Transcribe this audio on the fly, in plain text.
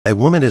A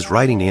woman is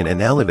riding in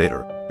an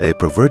elevator. A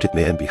perverted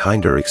man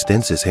behind her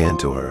extends his hand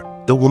to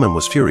her. The woman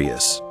was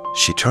furious.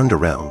 She turned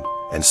around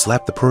and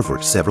slapped the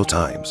pervert several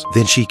times.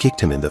 Then she kicked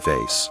him in the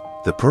face.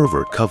 The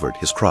pervert covered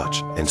his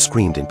crotch and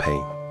screamed in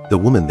pain. The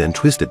woman then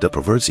twisted the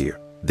pervert's ear.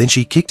 Then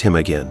she kicked him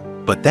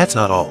again. But that's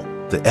not all.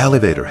 The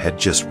elevator had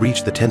just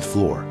reached the 10th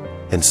floor,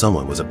 and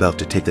someone was about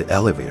to take the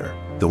elevator.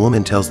 The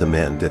woman tells the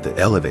man that the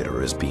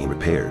elevator is being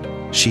repaired.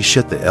 She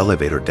shut the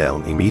elevator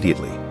down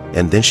immediately,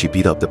 and then she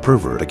beat up the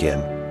pervert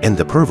again, and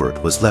the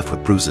pervert was left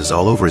with bruises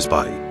all over his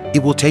body.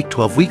 It will take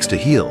 12 weeks to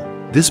heal.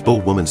 This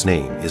bold woman's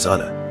name is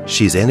Anna.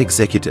 She's an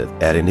executive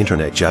at an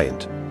internet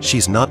giant.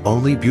 She's not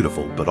only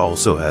beautiful but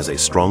also has a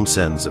strong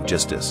sense of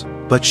justice.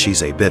 But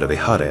she's a bit of a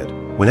hothead.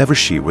 Whenever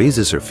she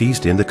raises her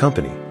fist in the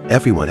company,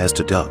 everyone has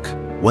to duck.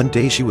 One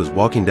day she was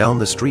walking down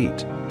the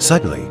street.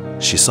 Suddenly,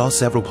 she saw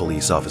several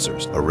police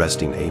officers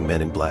arresting a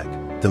man in black.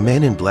 The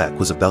man in black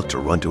was about to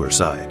run to her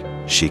side.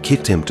 She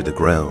kicked him to the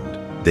ground.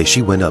 Then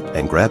she went up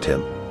and grabbed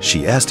him.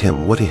 She asked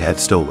him what he had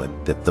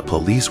stolen that the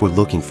police were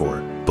looking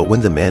for. But when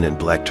the man in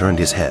black turned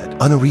his head,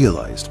 Anna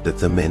realized that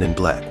the man in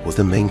black was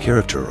the main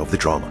character of the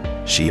drama.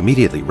 She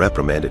immediately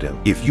reprimanded him.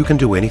 If you can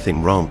do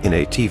anything wrong in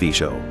a TV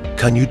show,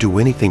 can you do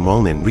anything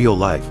wrong in real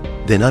life?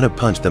 Then Anna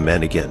punched the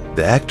man again.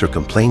 The actor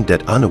complained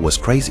that Anna was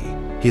crazy.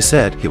 He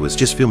said he was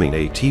just filming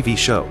a TV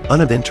show.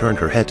 Anna then turned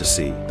her head to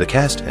see the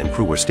cast and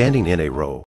crew were standing in a row.